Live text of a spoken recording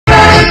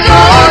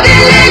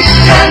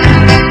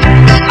civilization.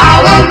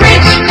 Our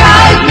rich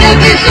cows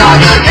milk is your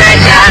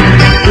nutrition.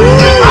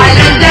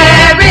 Island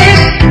dairy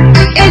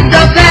is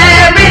the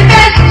very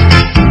best.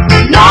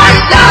 North,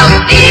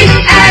 south, east,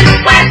 and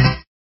west.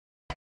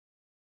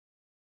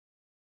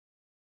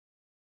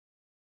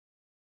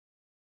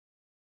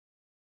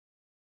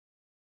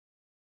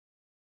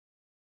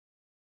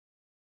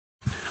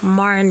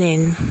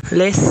 Morning,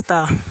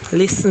 Lester,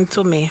 listen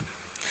to me.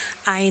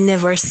 I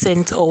never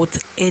sent out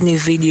any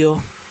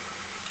video.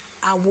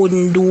 I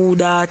wouldn't do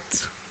that.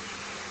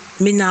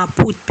 Me not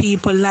put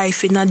people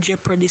life in a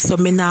jeopardy, so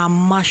me not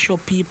mash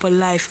up people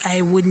life.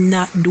 I would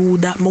not do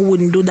that. Me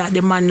wouldn't do that.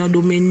 The man not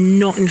do me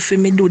nothing for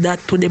me do that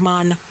to the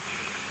man.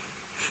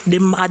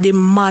 The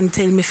man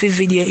tell me fi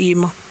video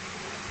him.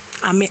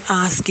 And me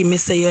ask him, me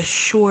say, you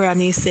sure?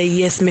 And he say,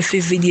 yes, me fi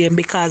video him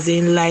because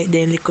he like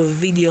them little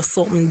video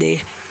something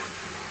there.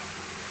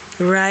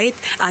 Right?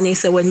 And he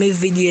said when me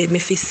video it, me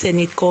fi send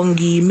it come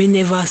give. Me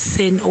never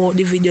send out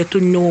the video to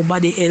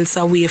nobody else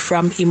away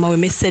from him. Or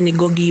when me send it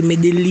go give, me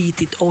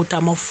delete it out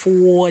of my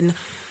phone.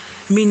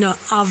 Me not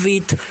have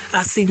it.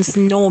 Since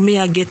now me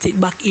I get it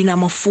back in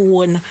my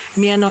phone.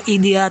 Me a no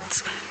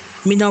idiot.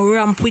 Me no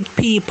ramp with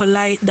people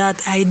like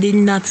that. I did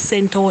not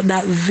send out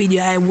that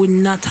video. I would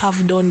not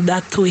have done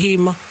that to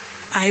him.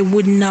 I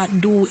would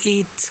not do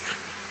it.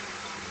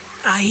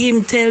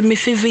 Him tell me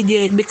fi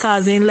video it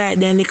because he like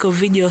them little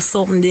video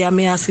something there.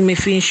 Me ask him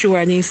if he sure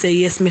and he say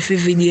yes, me fi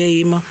video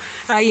him.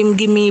 Him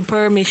give me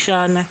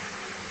permission.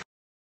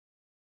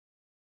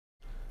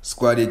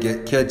 Squaddy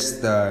get catch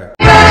star.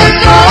 So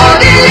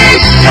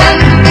delicious.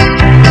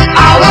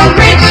 Our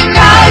rich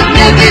cows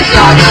milk is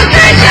your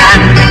nutrition.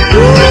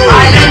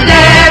 Island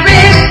dairy